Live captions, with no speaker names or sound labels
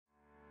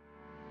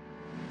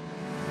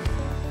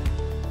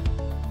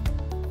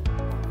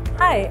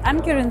Hi, I'm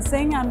Kiran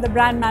Singh. I'm the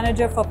brand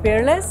manager for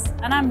Peerless,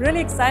 and I'm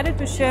really excited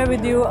to share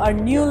with you our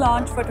new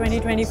launch for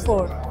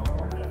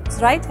 2024.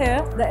 It's right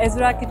here, the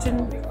Ezra Kitchen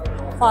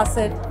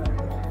Faucet.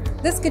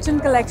 This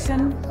kitchen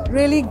collection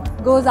really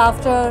goes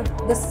after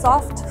the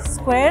soft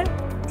square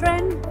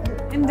trend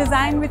in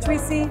design which we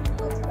see,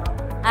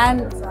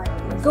 and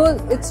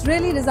it's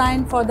really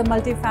designed for the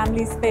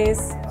multi-family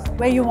space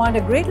where you want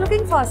a great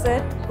looking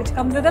faucet which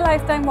comes with a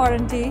lifetime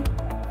warranty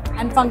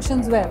and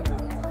functions well.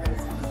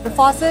 The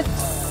faucet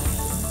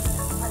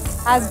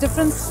has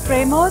different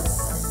spray modes,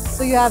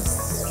 so you have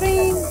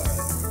stream,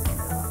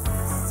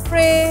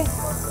 spray,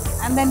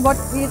 and then what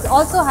it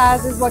also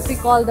has is what we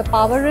call the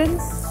power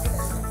rinse.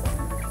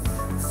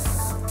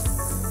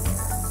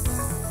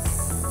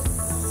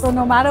 So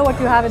no matter what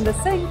you have in the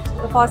sink,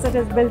 the faucet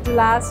is built to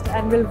last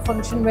and will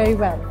function very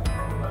well.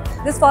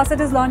 This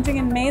faucet is launching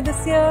in May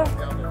this year,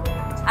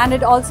 and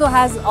it also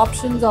has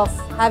options of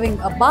having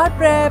a bar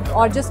prep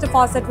or just a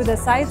faucet with a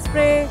side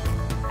spray,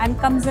 and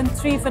comes in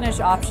 3 finish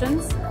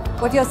options.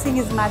 What you're seeing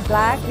is matte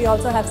black. We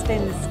also have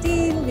stainless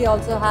steel. We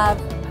also have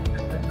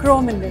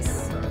chrome in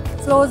this.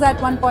 Flows at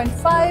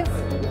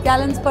 1.5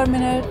 gallons per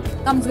minute.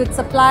 Comes with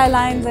supply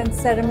lines and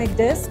ceramic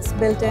discs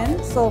built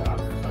in. So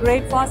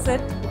great faucet,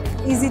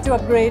 easy to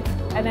upgrade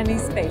at any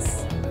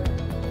space.